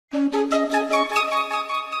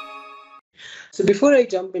So before I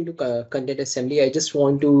jump into content assembly, I just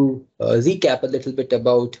want to recap a little bit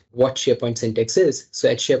about what SharePoint Syntex is. So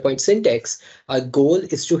at SharePoint Syntex, our goal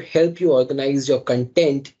is to help you organize your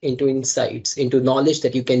content into insights, into knowledge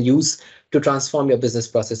that you can use to transform your business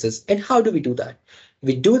processes. And how do we do that?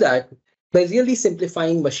 We do that by really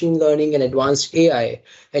simplifying machine learning and advanced AI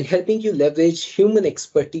and helping you leverage human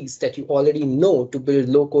expertise that you already know to build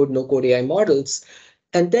low-code, no-code AI models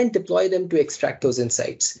and then deploy them to extract those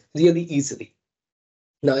insights really easily.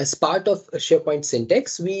 Now, as part of SharePoint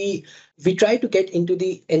Syntex, we try to get into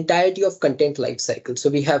the entirety of content lifecycle.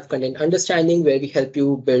 So we have content understanding where we help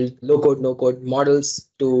you build low-code, no-code models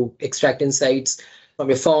to extract insights from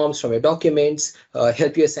your forms, from your documents,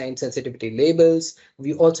 help you assign sensitivity labels.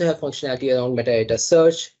 We also have functionality around metadata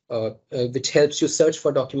search, which helps you search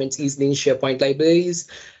for documents easily in SharePoint libraries.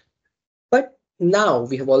 But now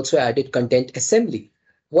we have also added content assembly.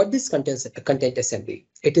 What is content assembly?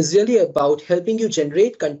 It is really about helping you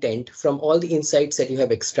generate content from all the insights that you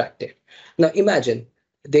have extracted. Now imagine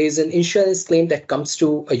there is an insurance claim that comes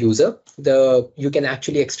to a user. You can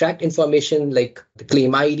actually extract information like the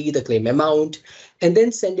claim ID, the claim amount, and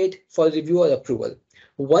then send it for review or approval.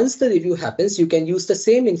 Once the review happens, you can use the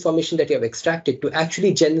same information that you have extracted to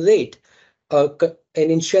actually generate an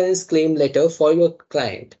insurance claim letter for your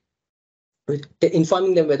client,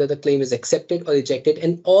 informing them whether the claim is accepted or rejected.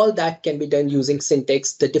 And all that can be done using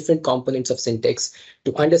Syntex, the different components of Syntex,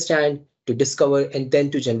 to understand, to discover, and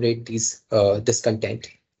then to generate this content.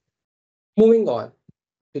 Moving on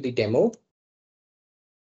to the demo.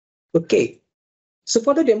 Okay, so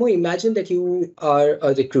for the demo, imagine that you are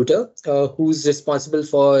a recruiter who's responsible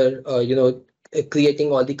for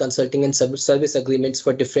creating all the consulting and service agreements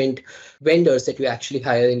for different vendors that you actually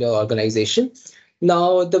hire in your organization.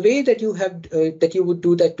 Now, the way that you would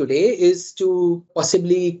do that today is to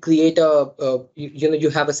possibly create you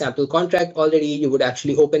have a sample contract already. You would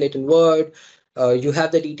actually open it in Word. You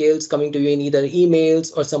have the details coming to you in either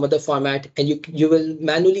emails or some other format, and you will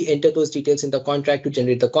manually enter those details in the contract to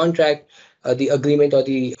generate the contract, the agreement or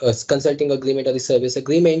the consulting agreement or the service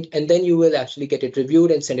agreement, and then you will actually get it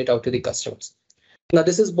reviewed and send it out to the customers. Now,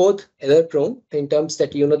 this is both error prone in terms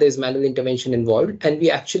that, there's manual intervention involved, and we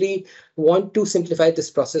actually want to simplify this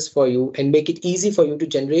process for you and make it easy for you to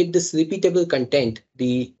generate this repeatable content,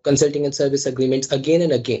 the consulting and service agreements again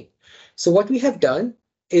and again. So what we have done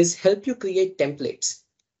is help you create templates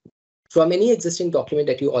from any existing document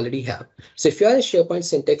that you already have. So if you are a SharePoint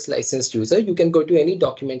Syntex licensed user, you can go to any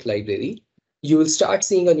document library. You will start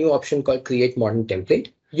seeing a new option called Create Modern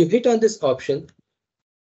Template. You hit on this option,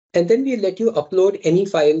 and then we let you upload any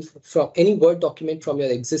file from any Word document from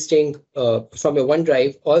your existing, from your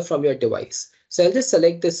OneDrive or from your device. So I'll just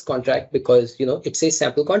select this contract because, it says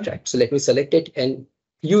sample contract. So let me select it and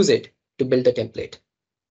use it to build a template.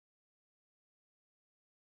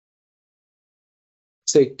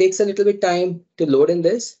 So it takes a little bit time to load in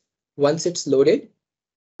this. Once it's loaded,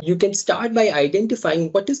 you can start by identifying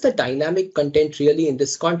what is the dynamic content really in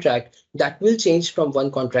this contract that will change from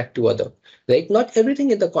one contract to other, right? Not everything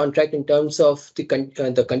in the contract in terms of the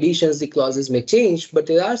conditions, the clauses may change, but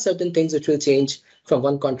there are certain things which will change from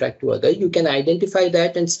one contract to other. You can identify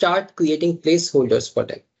that and start creating placeholders for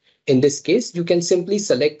them. In this case, you can simply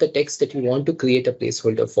select the text that you want to create a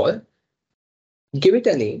placeholder for, give it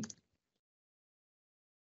a name,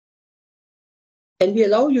 and we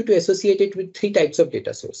allow you to associate it with 3 types of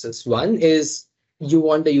data sources. One is you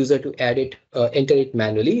want the user to add it, enter it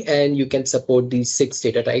manually, and you can support these 6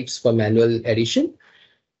 data types for manual addition.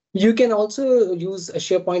 You can also use a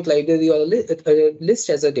SharePoint library or a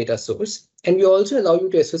list as a data source, and we also allow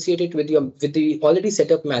you to associate it with the already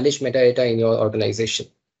set up managed metadata in your organization.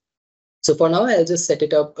 So for now, I'll just set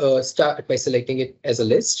it up, start by selecting it as a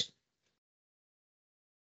list.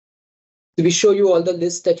 We show you all the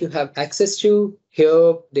lists that you have access to.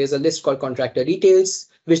 Here, there's a list called contractor details,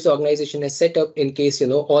 which the organization has set up in case,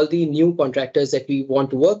 all the new contractors that we want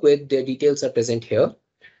to work with, their details are present here.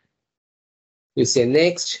 You say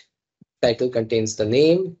next, title contains the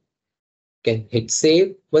name, you can hit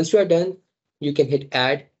save. Once you are done, you can hit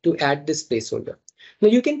add to add this placeholder. Now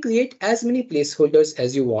you can create as many placeholders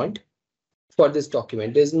as you want for this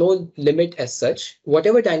document. There's no limit as such.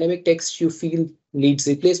 Whatever dynamic text you feel needs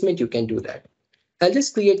replacement, you can do that. I'll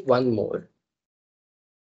just create one more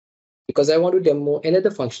because I want to demo another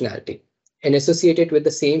functionality and associate it with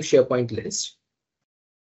the same SharePoint list.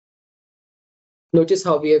 Notice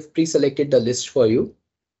how we have pre-selected the list for you.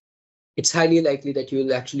 It's highly likely that you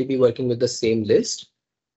will actually be working with the same list.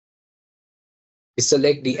 You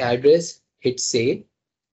select the address, hit save,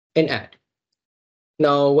 and add.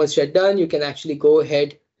 Now, once you're done, you can actually go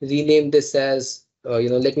ahead, rename this as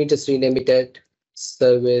let me just rename it at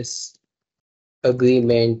service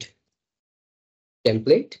agreement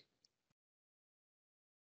template.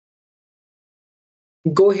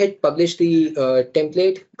 Go ahead, publish the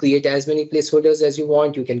template, create as many placeholders as you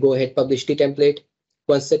want. You can go ahead, publish the template.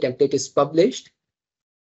 Once the template is published,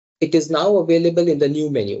 it is now available in the new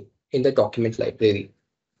menu in the document library.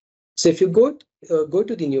 So if you go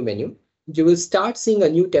to the new menu, you will start seeing a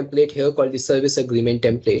new template here called the service agreement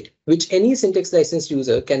template, which any Syntex licensed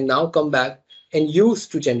user can now come back and use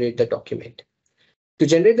to generate the document. To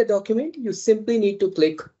generate the document, you simply need to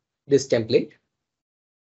click this template.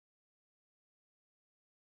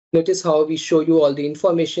 Notice how we show you all the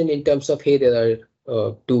information in terms of, hey, there are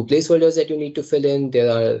 2 placeholders that you need to fill in.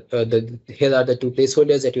 Here are the 2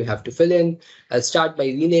 placeholders that you have to fill in. I'll start by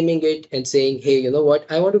renaming it and saying, hey, you know what?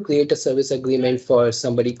 I want to create a service agreement for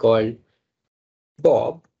somebody called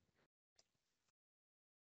Bob.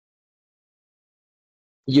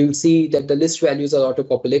 You'll see that the list values are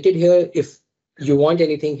auto-populated here. If you want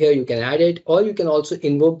anything here, you can add it, or you can also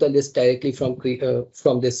invoke the list directly from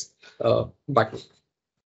this button.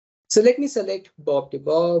 So let me select Bob to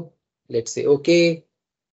Bob. Let's say OK.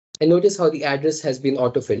 And notice how the address has been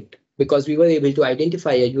autofilled because we were able to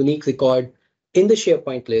identify a unique record in the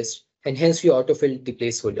SharePoint list, and hence we autofilled the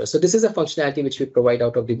placeholder. So this is a functionality which we provide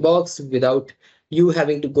out of the box without you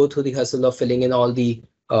having to go through the hustle of filling in all the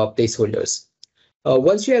placeholders.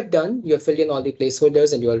 Once you have done, you have filled in all the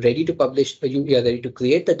placeholders and you are ready to publish, you are ready to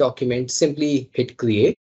create the document, simply hit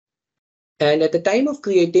create. And at the time of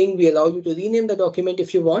creating, we allow you to rename the document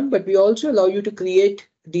if you want, but we also allow you to create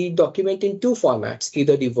the document in 2 formats,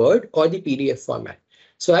 either the Word or the PDF format.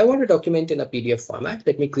 So I want a document in a PDF format.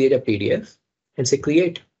 Let me create a PDF and say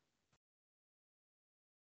create.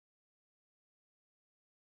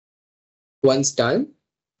 Once done,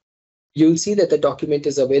 you'll see that the document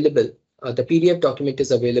is available. The PDF document is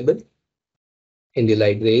available in the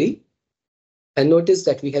library. And notice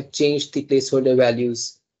that we have changed the placeholder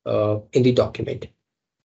values in the document.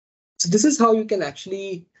 So this is how you can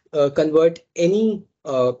actually convert any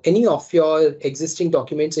of your existing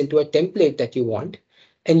documents into a template that you want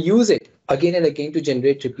and use it again and again to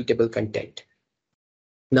generate repeatable content.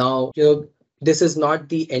 Now, this is not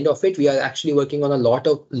the end of it. We are actually working on a lot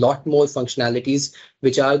more functionalities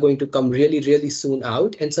which are going to come really, really soon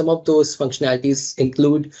out. And some of those functionalities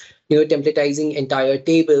include, templatizing entire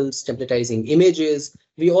tables, templatizing images.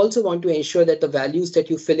 We also want to ensure that the values that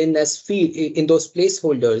you fill in as field in those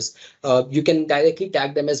placeholders, you can directly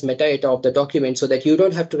tag them as metadata of the document so that you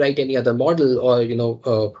don't have to write any other model or,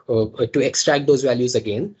 to extract those values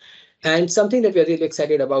again. And something that we are really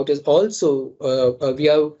excited about is also we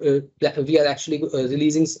are actually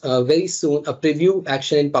releasing very soon a preview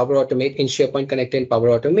action in Power Automate in SharePoint Connect and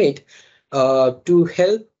Power Automate to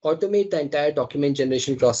help automate the entire document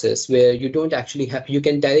generation process, where you don't actually you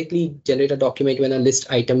can directly generate a document when a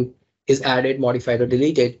list item is added, modified, or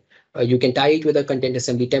deleted. You can tie it with a content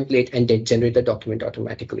assembly template and then generate the document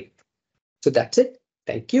automatically. So that's it.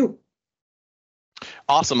 Thank you.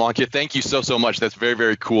 Awesome, Ankit. Thank you so much. That's very,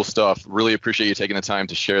 very cool stuff. Really appreciate you taking the time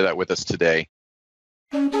to share that with us today.